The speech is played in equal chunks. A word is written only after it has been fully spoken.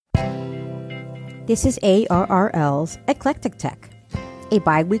This is ARRL's Eclectic Tech, a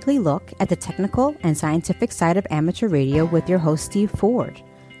bi-weekly look at the technical and scientific side of amateur radio with your host Steve Ford,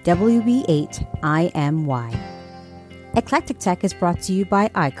 WB8IMY. Eclectic Tech is brought to you by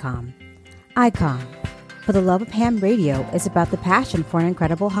ICOM. ICOM, for the love of ham radio, is about the passion for an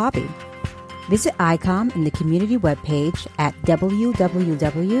incredible hobby. Visit ICOM in the community webpage at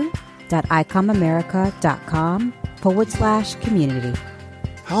www.icomamerica.com/community.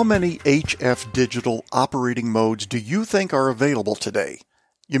 How many HF digital operating modes do you think are available today?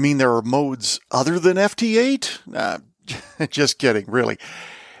 You mean there are modes other than FT8? Just kidding, really.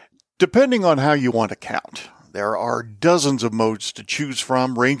 Depending on how you want to count, there are dozens of modes to choose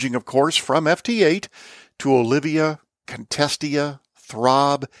from, ranging, of course, from FT8 to Olivia, Contestia,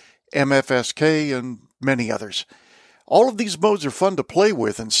 Throb, MFSK, and many others. All of these modes are fun to play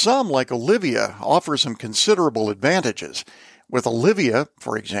with, and some, like Olivia, offer some considerable advantages. With Olivia,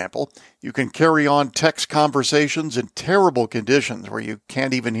 for example, you can carry on text conversations in terrible conditions where you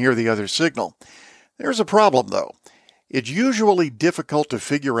can't even hear the other signal. There's a problem, though. It's usually difficult to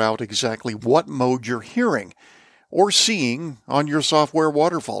figure out exactly what mode you're hearing or seeing on your software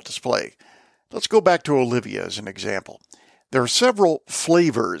waterfall display. Let's go back to Olivia as an example. There are several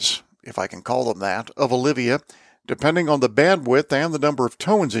flavors, if I can call them that, of Olivia, depending on the bandwidth and the number of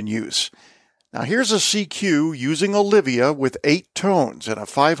tones in use. Now here's a CQ using Olivia with 8 tones and a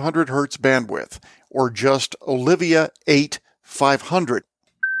 500 Hz bandwidth, or just Olivia 8 500.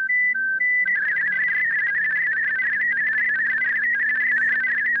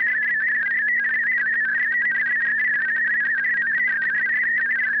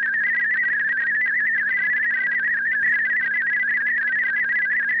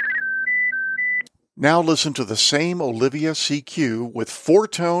 Now listen to the same Olivia CQ with 4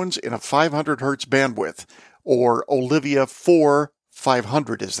 tones in a 500 Hz bandwidth, or Olivia 4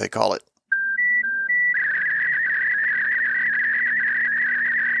 500 as they call it.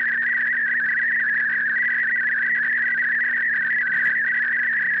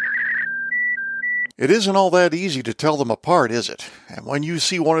 It isn't all that easy to tell them apart, is it? And when you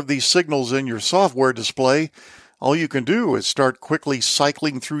see one of these signals in your software display, all you can do is start quickly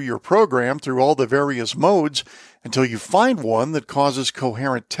cycling through your program through all the various modes until you find one that causes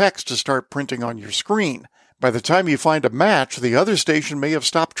coherent text to start printing on your screen. By the time you find a match, the other station may have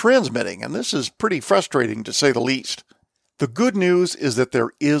stopped transmitting, and this is pretty frustrating to say the least. The good news is that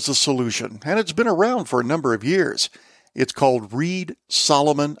there is a solution, and it's been around for a number of years. It's called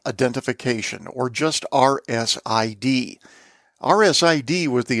Reed-Solomon Identification, or just RSID. RSID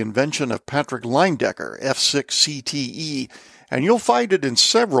was the invention of Patrick Leindecker, F6CTE, and you'll find it in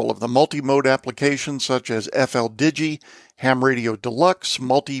several of the multi-mode applications such as FLDigi, Ham Radio Deluxe,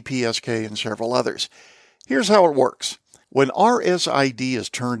 Multi-PSK, and several others. Here's how it works. When RSID is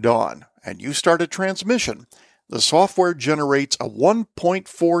turned on and you start a transmission, the software generates a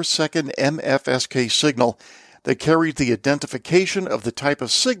 1.4 second MFSK signal that carries the identification of the type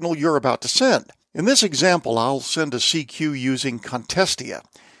of signal you're about to send. In this example, I'll send a CQ using Contestia.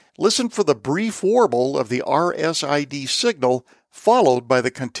 Listen for the brief warble of the RSID signal, followed by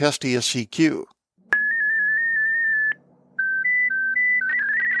the Contestia CQ.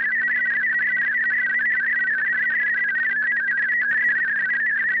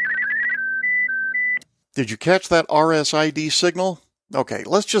 Did you catch that RSID signal? Okay,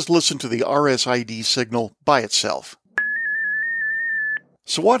 let's just listen to the RSID signal by itself.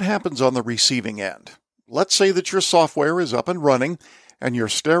 So what happens on the receiving end? Let's say that your software is up and running and you're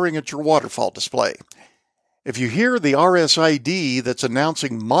staring at your waterfall display. If you hear the RSID that's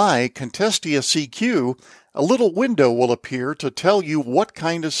announcing my Contestia CQ, a little window will appear to tell you what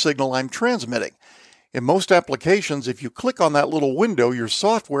kind of signal I'm transmitting. In most applications, if you click on that little window, your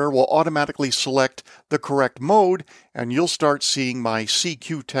software will automatically select the correct mode and you'll start seeing my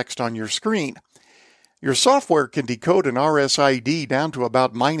CQ text on your screen. Your software can decode an RSID down to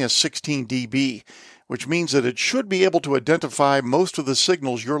about minus 16 dB, which means that it should be able to identify most of the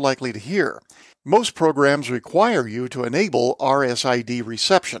signals you're likely to hear. Most programs require you to enable RSID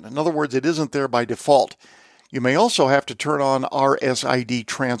reception. In other words, it isn't there by default. You may also have to turn on RSID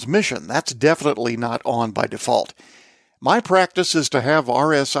transmission. That's definitely not on by default. My practice is to have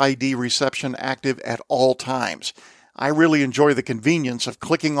RSID reception active at all times. I really enjoy the convenience of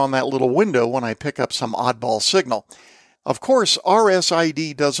clicking on that little window when I pick up some oddball signal. Of course,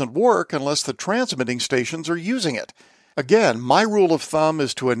 RSID doesn't work unless the transmitting stations are using it. Again, my rule of thumb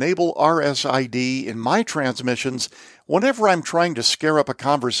is to enable RSID in my transmissions whenever I'm trying to scare up a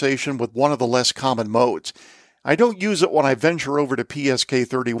conversation with one of the less common modes. I don't use it when I venture over to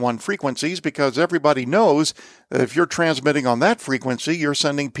PSK31 frequencies because everybody knows that if you're transmitting on that frequency, you're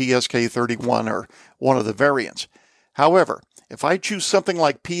sending PSK31 or one of the variants. However, if I choose something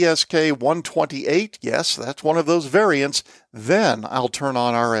like PSK128, yes, that's one of those variants, then I'll turn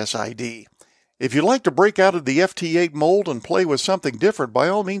on RSID. If you'd like to break out of the FT8 mold and play with something different, by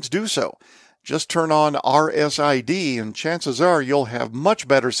all means do so. Just turn on RSID and chances are you'll have much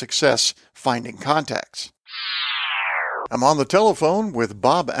better success finding contacts. I'm on the telephone with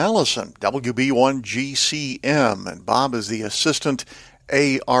Bob Allison, WB1GCM, and Bob is the Assistant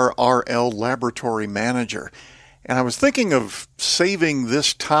ARRL Laboratory Manager. And I was thinking of saving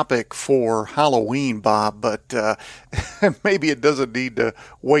this topic for Halloween, Bob, but maybe it doesn't need to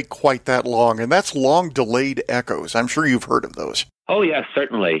wait quite that long. And that's long-delayed echoes. I'm sure you've heard of those. Oh, yes,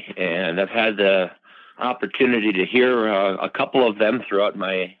 certainly. And I've had the opportunity to hear a couple of them throughout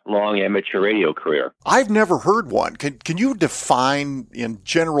my long amateur radio career. I've never heard one. Can you define in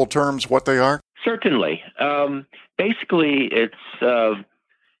general terms what they are? Certainly. Basically,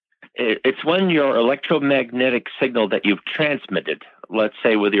 it's when your electromagnetic signal that you've transmitted, let's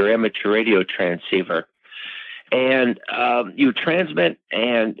say with your amateur radio transceiver, and you transmit,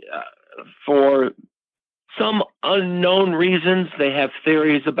 and for some unknown reasons, they have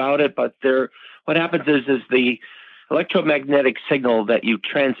theories about it, but what happens is the electromagnetic signal that you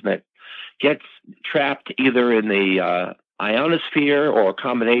transmit gets trapped either in the ionosphere or a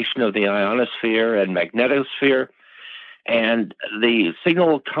combination of the ionosphere and magnetosphere. And the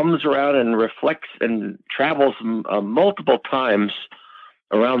signal comes around and reflects and travels multiple times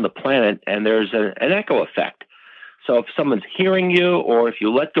around the planet, and there's an echo effect. So if someone's hearing you, or if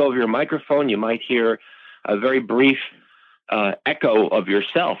you let go of your microphone, you might hear a very brief echo of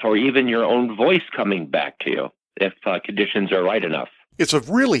yourself, or even your own voice coming back to you, if conditions are right enough. It's a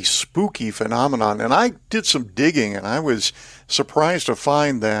really spooky phenomenon, and I did some digging, and I was surprised to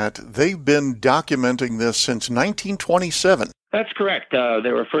find that they've been documenting this since 1927. That's correct.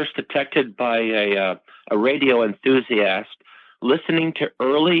 They were first detected by a radio enthusiast listening to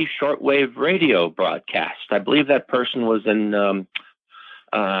early shortwave radio broadcasts. I believe that person was in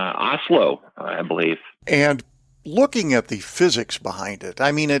Oslo, I believe. And looking at the physics behind it,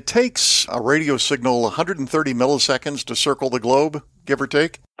 I mean, it takes a radio signal 130 milliseconds to circle the globe, give or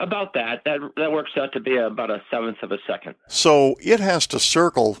take? About that. That works out to be about a seventh of a second. So it has to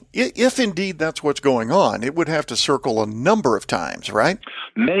circle, if indeed that's what's going on, it would have to circle a number of times, right?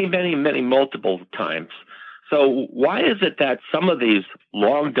 Many, multiple times. So why is it that some of these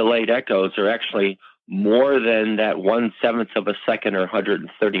long-delayed echoes are actually more than that 1/7 of a second or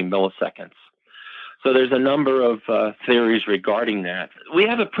 130 milliseconds? So there's a number of theories regarding that. We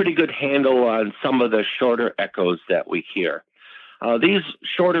have a pretty good handle on some of the shorter echoes that we hear. These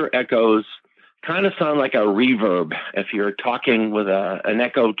shorter echoes kind of sound like a reverb if you're talking with an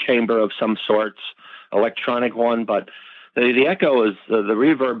echo chamber of some sorts, electronic one, but the echo is, the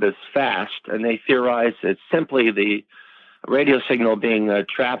reverb is fast, and they theorize it's simply the radio signal being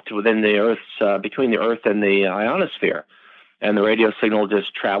trapped within the Earth's, between the Earth and the ionosphere. And the radio signal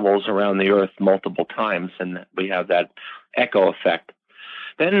just travels around the Earth multiple times, and we have that echo effect.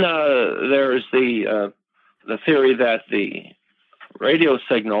 Then there's the theory that the radio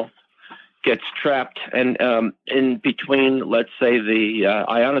signal gets trapped and in between, let's say, the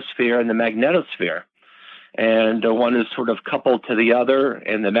ionosphere and the magnetosphere. And one is sort of coupled to the other,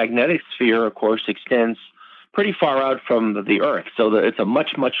 and the magnetic sphere, of course, extends pretty far out from the Earth, so that it's a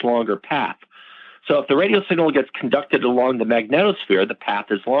much, much longer path. So if the radio signal gets conducted along the magnetosphere, the path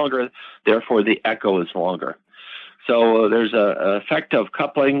is longer, therefore the echo is longer. So there's an effect of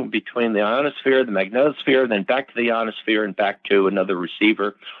coupling between the ionosphere, the magnetosphere, then back to the ionosphere and back to another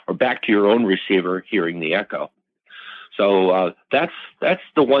receiver, or back to your own receiver hearing the echo. So that's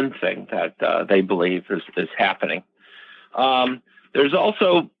the one thing that they believe is happening. There's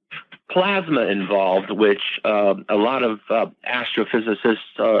also plasma involved, which a lot of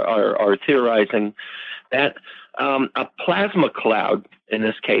astrophysicists are theorizing that a plasma cloud, in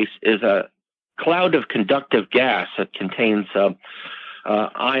this case, is a cloud of conductive gas that contains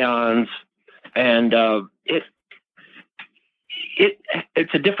ions, and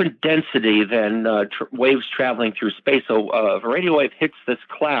it's a different density than waves traveling through space. So if a radio wave hits this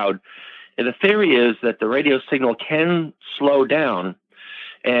cloud, and the theory is that the radio signal can slow down,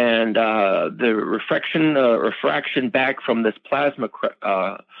 and the refraction back from this plasma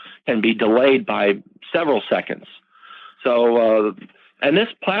can be delayed by several seconds. So, and this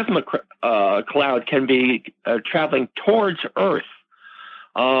plasma cloud can be traveling towards Earth.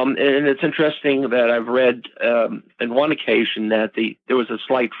 And it's interesting that I've read on one occasion that there was a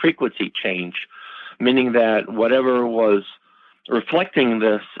slight frequency change meaning that whatever was reflecting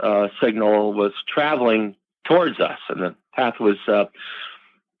this signal was traveling towards us, and the path was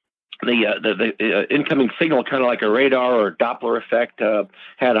the incoming signal, kind of like a radar or Doppler effect,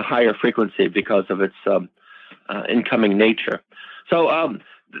 had a higher frequency because of its incoming nature. So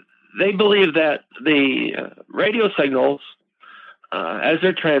they believe that the radio signals, as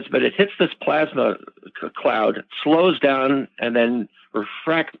they're transmitted, hits this plasma cloud, slows down, and then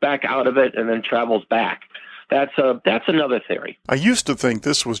refracts back out of it, and then travels back. That's another theory. I used to think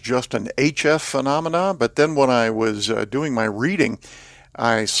this was just an HF phenomena, but then when I was doing my reading,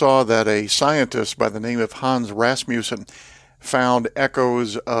 I saw that a scientist by the name of Hans Rasmussen found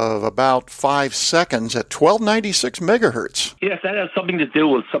echoes of about 5 seconds at 1296 megahertz. Yes, that has something to do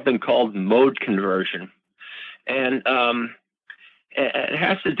with something called mode conversion. And it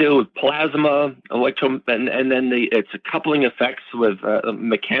has to do with plasma, and then its coupling effects with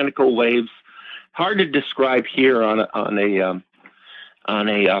mechanical waves. Hard to describe here on a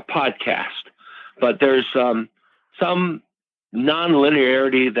podcast, but there's some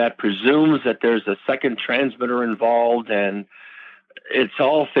nonlinearity that presumes that there's a second transmitter involved, and it's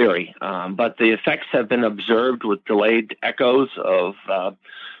all theory. But the effects have been observed with delayed echoes of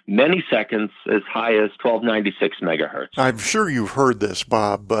many seconds as high as 1296 megahertz. I'm sure you've heard this,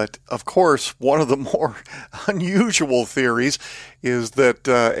 Bob, but of course, one of the more unusual theories is that,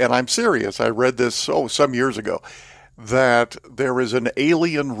 and I'm serious, I read this some years ago, that there is an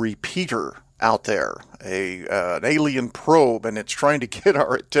alien repeater out there, an alien probe, and it's trying to get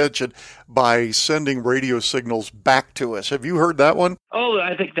our attention by sending radio signals back to us. Have you heard that one? Oh,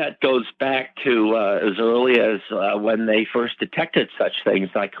 I think that goes back to as early as when they first detected such things.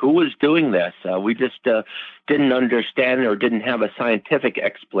 Like, who was doing this? We just didn't understand or didn't have a scientific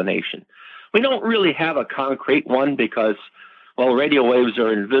explanation. We don't really have a concrete one because, well, radio waves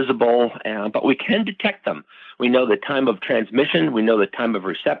are invisible, but we can detect them. We know the time of transmission. We know the time of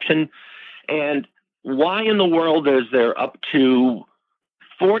reception. And why in the world is there up to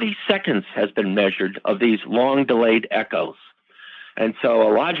 40 seconds has been measured of these long delayed echoes? And so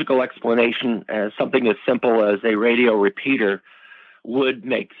a logical explanation as something as simple as a radio repeater would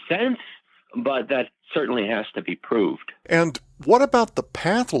make sense, but that certainly has to be proved. And what about the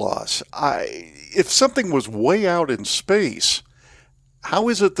path loss? If something was way out in space, how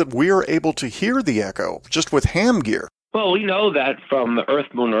is it that we are able to hear the echo just with ham gear? Well, we know that from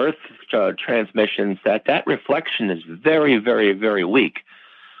Earth-Moon-Earth transmissions that reflection is very, very, very weak.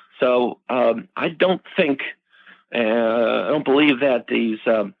 So I don't believe that these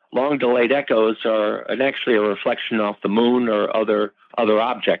long delayed echoes are actually a reflection off the moon or other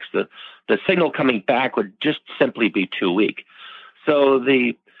objects. The signal coming back would just simply be too weak. So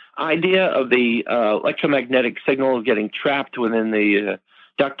the idea of the electromagnetic signal getting trapped within the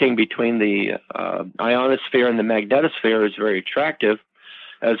ducting between the ionosphere and the magnetosphere is very attractive,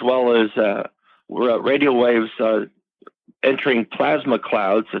 as well as radio waves entering plasma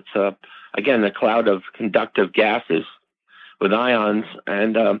clouds. It's again a cloud of conductive gases with ions,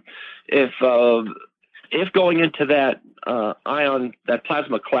 and if going into that that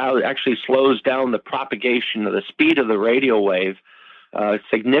plasma cloud actually slows down the propagation of the speed of the radio wave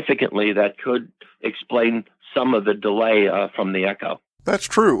significantly, that could explain some of the delay from the echo. That's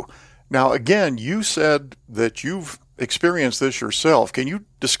true. Now, again, you said that you've experienced this yourself. Can you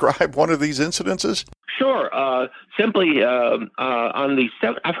describe one of these incidences? Sure. Simply on the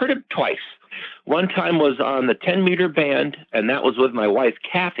I've heard it twice. One time was on the 10-meter band, and that was with my wife,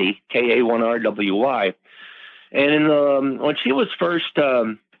 Kathy, Ka1RWY. And when she was first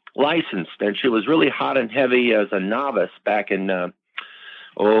licensed, and she was really hot and heavy as a novice back in the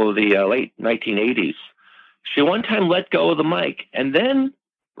late 1980s, she one time let go of the mic, and then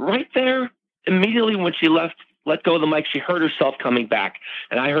right there, immediately when she let go of the mic, she heard herself coming back,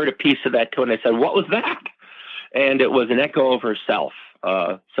 and I heard a piece of that too, and I said, "What was that?" And it was an echo of herself.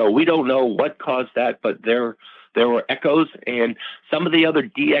 So we don't know what caused that, but there were echoes, and some of the other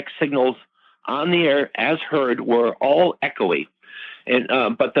DX signals on the air, as heard, were all echoey. And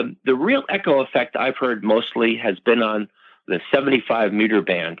but the real echo effect I've heard mostly has been on the 75-meter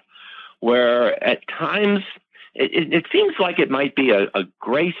band, where at times it seems like it might be a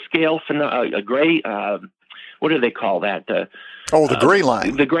grayscale, a gray, what do they call that? The gray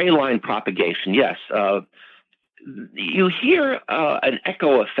line. The gray line propagation, yes. You hear an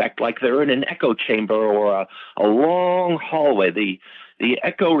echo effect like they're in an echo chamber or a long hallway. The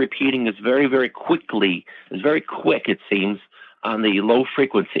echo repeating is very, very quick, it seems, on the low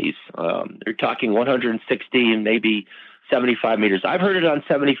frequencies. They're talking 160 and maybe 75 meters. I've heard it on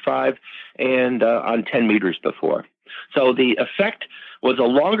 75 and on 10 meters before. So the effect was a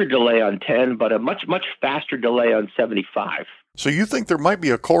longer delay on 10, but a much, much faster delay on 75. So you think there might be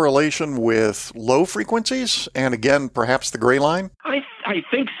a correlation with low frequencies and, again, perhaps the gray line? I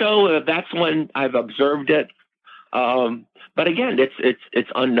think so. That's when I've observed it. But again, it's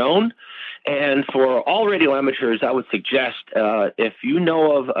unknown. And for all radio amateurs, I would suggest if you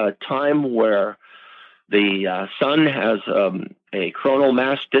know of a time where the sun has a coronal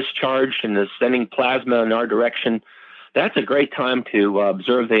mass discharge and is sending plasma in our direction, that's a great time to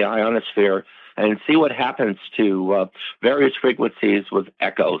observe the ionosphere and see what happens to various frequencies with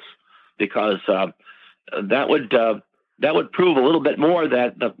echoes, because that would prove a little bit more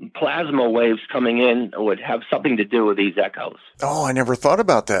that the plasma waves coming in would have something to do with these echoes. Oh, I never thought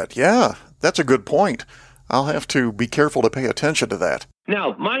about that. Yeah, that's a good point. I'll have to be careful to pay attention to that.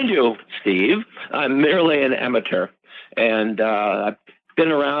 Now, mind you, Steve, I'm merely an amateur, and I've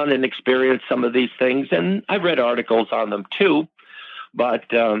been around and experienced some of these things, and I've read articles on them too, but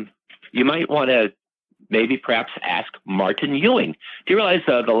you might want to maybe perhaps ask Martin Ewing. Do you realize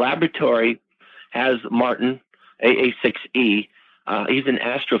the laboratory has Martin, AA6E? He's an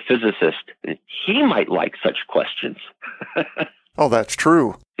astrophysicist. He might like such questions. Oh, that's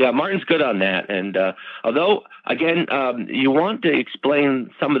true. Yeah, Martin's good on that. And although, again, you want to explain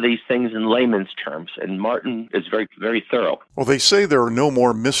some of these things in layman's terms, and Martin is very, very thorough. Well, they say there are no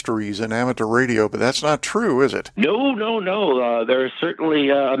more mysteries in amateur radio, but that's not true, is it? No. There is certainly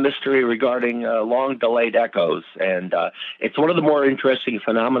a mystery regarding long-delayed echoes, and it's one of the more interesting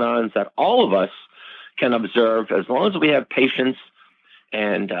phenomenons that all of us can observe as long as we have patience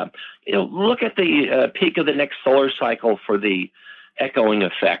and look at the peak of the next solar cycle for the echoing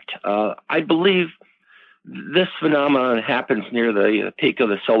effect. I believe this phenomenon happens near the peak of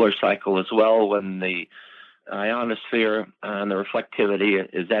the solar cycle as well, when the ionosphere and the reflectivity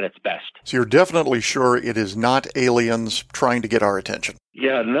is at its best. So you're definitely sure it is not aliens trying to get our attention?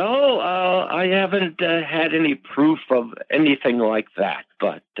 Yeah, no, I haven't had any proof of anything like that,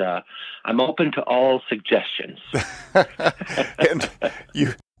 but I'm open to all suggestions. And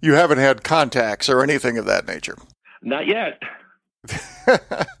you haven't had contacts or anything of that nature? Not yet.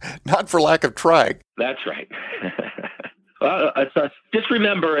 Not for lack of trying. That's right. Well, just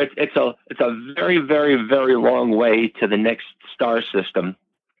remember, it's a very, very, very long way to the next star system,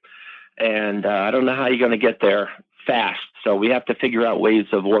 and I don't know how you're going to get there fast. So we have to figure out ways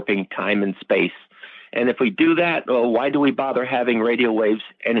of warping time and space. And if we do that, well, why do we bother having radio waves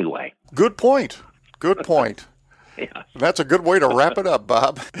anyway? Good point. Good point. Yeah. That's a good way to wrap it up,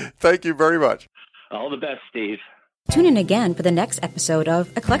 Bob. Thank you very much. All the best, Steve. Tune in again for the next episode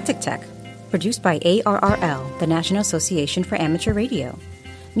of Eclectic Tech, produced by ARRL, the National Association for Amateur Radio.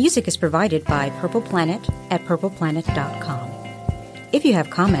 Music is provided by Purple Planet at purpleplanet.com. If you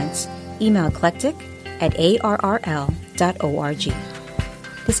have comments, email eclectic@arrl.org.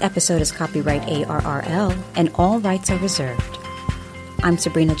 This episode is copyright ARRL, and all rights are reserved. I'm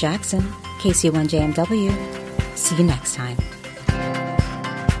Sabrina Jackson, KC1JMW. See you next time.